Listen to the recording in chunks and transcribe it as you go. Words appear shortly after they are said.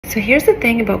So here's the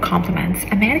thing about compliments.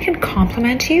 A man can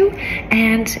compliment you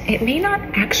and it may not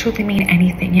actually mean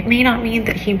anything. It may not mean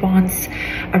that he wants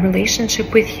a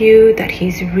relationship with you, that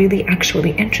he's really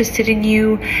actually interested in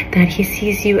you, that he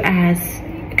sees you as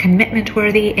commitment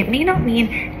worthy. It may not mean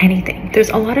anything.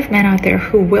 There's a lot of men out there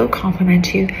who will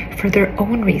compliment you for their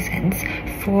own reasons,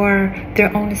 for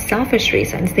their own selfish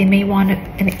reasons. They may want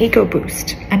an ego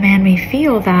boost. A man may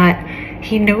feel that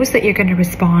he knows that you're going to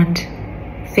respond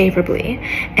favorably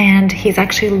and he's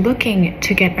actually looking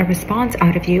to get a response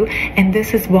out of you, and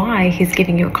this is why he's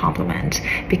giving you a compliment,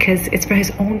 because it's for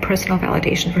his own personal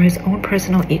validation, for his own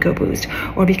personal ego boost,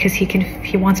 or because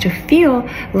he wants to feel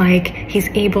like he's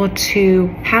able to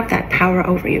have that power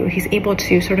over you. He's able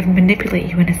to sort of manipulate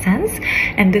you in a sense,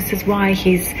 and this is why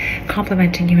he's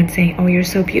complimenting you and saying, oh, you're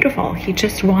so beautiful. He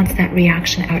just wants that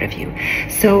reaction out of you.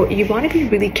 So you want to be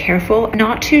really careful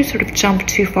not to sort of jump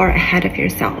too far ahead of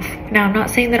yourself. Now, I'm not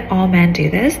saying that all men do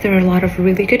this. There are a lot of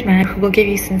really good men who will give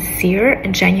you sincere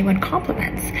and genuine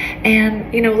compliments.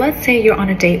 And, you know, let's say you're on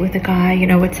a date with a guy, you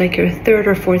know, it's like your third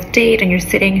or fourth date and you're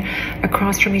sitting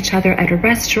across from each other at a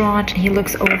restaurant and he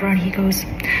looks over and he goes,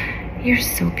 you're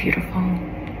so beautiful.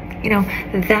 You know,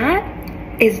 that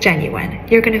is genuine.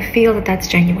 You're going to feel that that's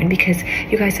genuine because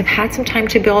you guys have had some time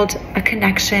to build a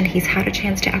connection. He's had a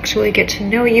chance to actually get to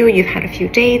know you. You've had a few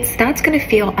dates. That's going to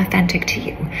feel authentic to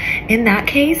you. In that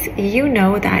case, you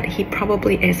know that he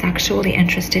probably is actually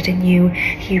interested in you.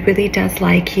 He really does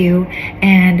like you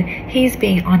and he's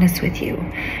being honest with you.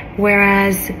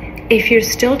 Whereas if you're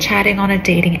still chatting on a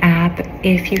dating app,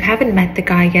 if you haven't met the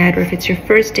guy yet, or if it's your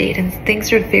first date and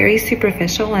things are very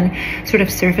superficial and sort of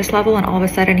surface level, and all of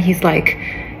a sudden he's like,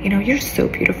 you know, you're so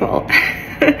beautiful.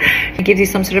 He gives you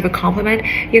some sort of a compliment,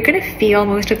 you're going to feel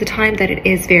most of the time that it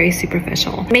is very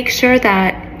superficial. Make sure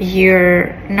that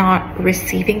you're not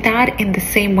receiving that in the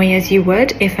same way as you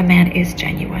would if a man is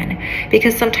genuine,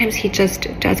 because sometimes he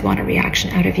just does want a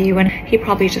reaction out of you and he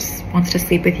probably just wants to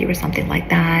sleep with you or something like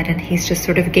that, and he's just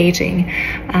sort of gauging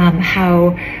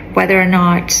whether or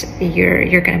not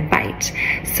you're going to bite.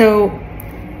 So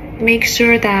make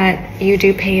sure that you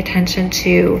do pay attention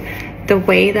to the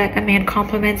way that a man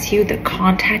compliments you, the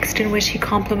context in which he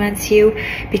compliments you,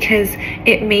 because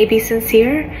it may be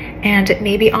sincere and it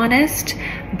may be honest,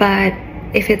 but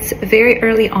if it's very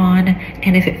early on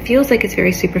and if it feels like it's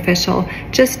very superficial,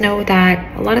 just know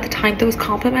that a lot of the time those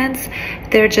compliments,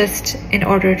 they're just in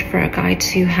order for a guy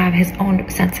to have his own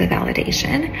sense of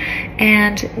validation.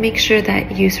 And make sure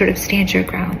that you sort of stand your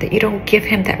ground, that you don't give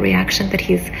him that reaction that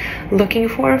he's looking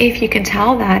for if you can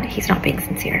tell that he's not being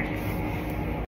sincere.